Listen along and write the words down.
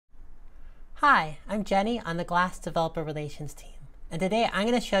Hi, I'm Jenny on the Glass Developer Relations team, and today I'm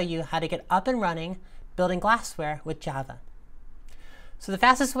going to show you how to get up and running building glassware with Java. So the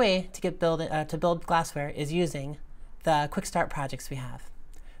fastest way to build glassware is using the Quick Start projects we have.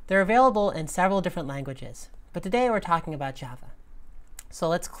 They're available in several different languages, but today we're talking about Java. So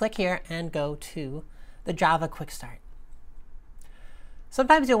let's click here and go to the Java Quick Start.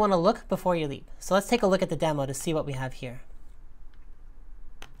 Sometimes you'll want to look before you leap, so let's take a look at the demo to see what we have here.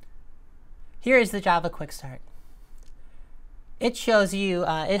 Here is the Java Quick Start. It shows you,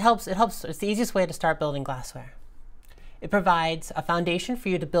 it's the easiest way to start building glassware. It provides a foundation for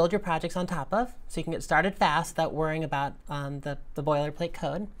you to build your projects on top of, so you can get started fast without worrying about the boilerplate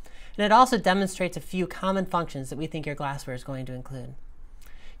code. And it also demonstrates a few common functions that we think your glassware is going to include.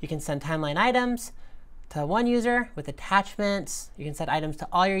 You can send timeline items to one user with attachments. You can send items to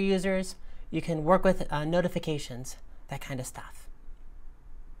all your users. You can work with notifications, that kind of stuff.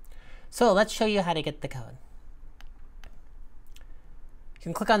 So let's show you how to get the code. You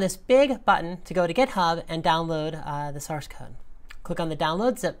can click on this big button to go to GitHub and download the source code. Click on the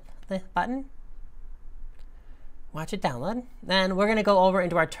download zip button. Watch it download. Then we're going to go over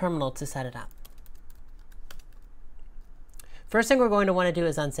into our terminal to set it up. First thing we're going to want to do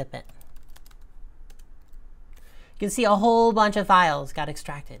is unzip it. You can see a whole bunch of files got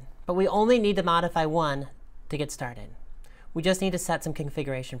extracted, but we only need to modify one to get started. We just need to set some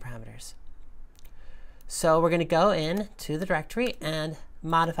configuration parameters. So we're going to go in to the directory and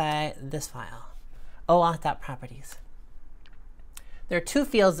modify this file, OAuth.properties. There are two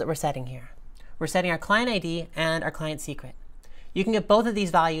fields that we're setting here. We're setting our client ID and our client secret. You can get both of these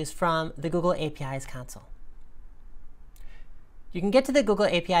values from the Google APIs console. You can get to the Google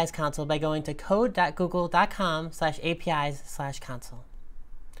APIs console by going to code.google.com/apis/console.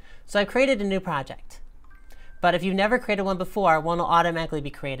 So I've created a new project. But if you've never created one before, one will automatically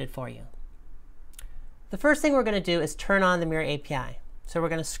be created for you. The first thing we're going to do is turn on the Mirror API. So we're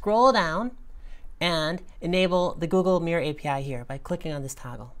going to scroll down and enable the Google Mirror API here by clicking on this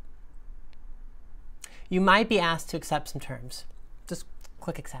toggle. You might be asked to accept some terms. Just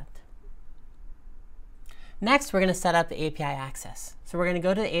click Accept. Next, we're going to set up the API access. So we're going to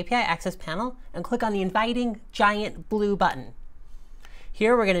go to the API access panel and click on the inviting giant blue button.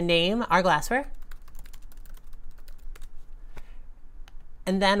 Here we're going to name our glassware.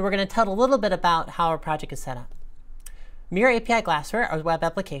 And then we're going to tell a little bit about how our project is set up. Mirror API glassware are web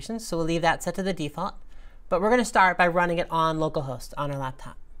applications, so we'll leave that set to the default. But we're going to start by running it on localhost on our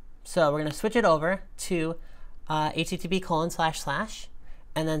laptop. So we're going to switch it over to http://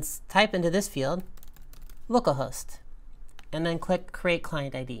 and then type into this field localhost, and then click Create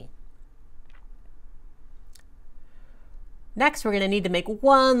Client ID. Next, we're going to need to make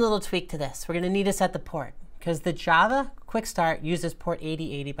one little tweak to this. We're going to need to set the port, because the Java Quick Start uses port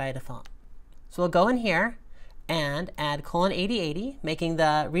 8080 by default. So we'll go in here and add :8080, making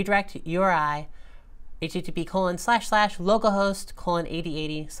the redirect URI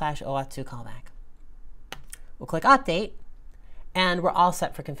http://localhost:8080/OAuth2 callback. We'll click Update, and we're all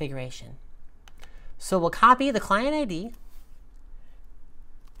set for configuration. So we'll copy the client ID,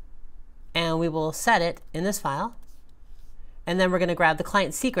 and we will set it in this file. And then we're going to grab the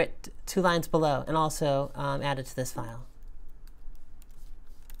client secret 2 lines below and also add it to this file.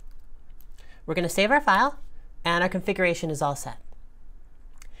 We're going to save our file, and our configuration is all set.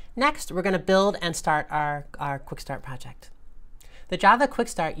 Next, we're going to build and start our Quick Start project. The Java Quick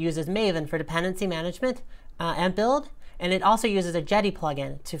Start uses Maven for dependency management and build, and it also uses a Jetty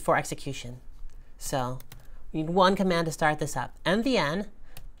plugin for execution. So we need one command to start this up: mvn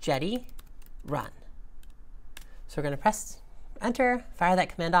jetty run. So we're going to press Enter, fire that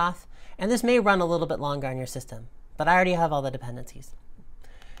command off, and this may run a little bit longer on your system, but I already have all the dependencies.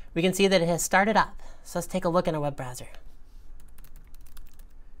 We can see that it has started up, so let's take a look in our web browser.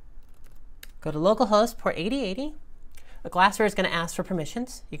 Go to localhost port 8080. The glassware is going to ask for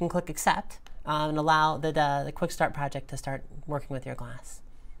permissions. You can click Accept and allow the Quick Start project to start working with your glass.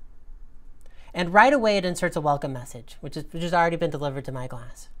 And right away it inserts a welcome message, which has already been delivered to my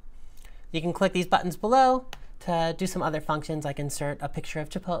glass. You can click these buttons below to do some other functions, like insert a picture of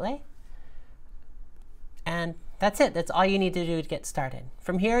Chipotle. And that's it. That's all you need to do to get started.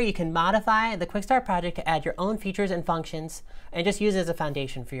 From here, you can modify the Quick Start project to add your own features and functions and just use it as a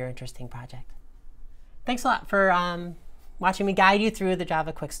foundation for your interesting project. Thanks a lot for watching me guide you through the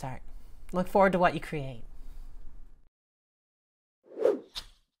Java Quick Start. Look forward to what you create.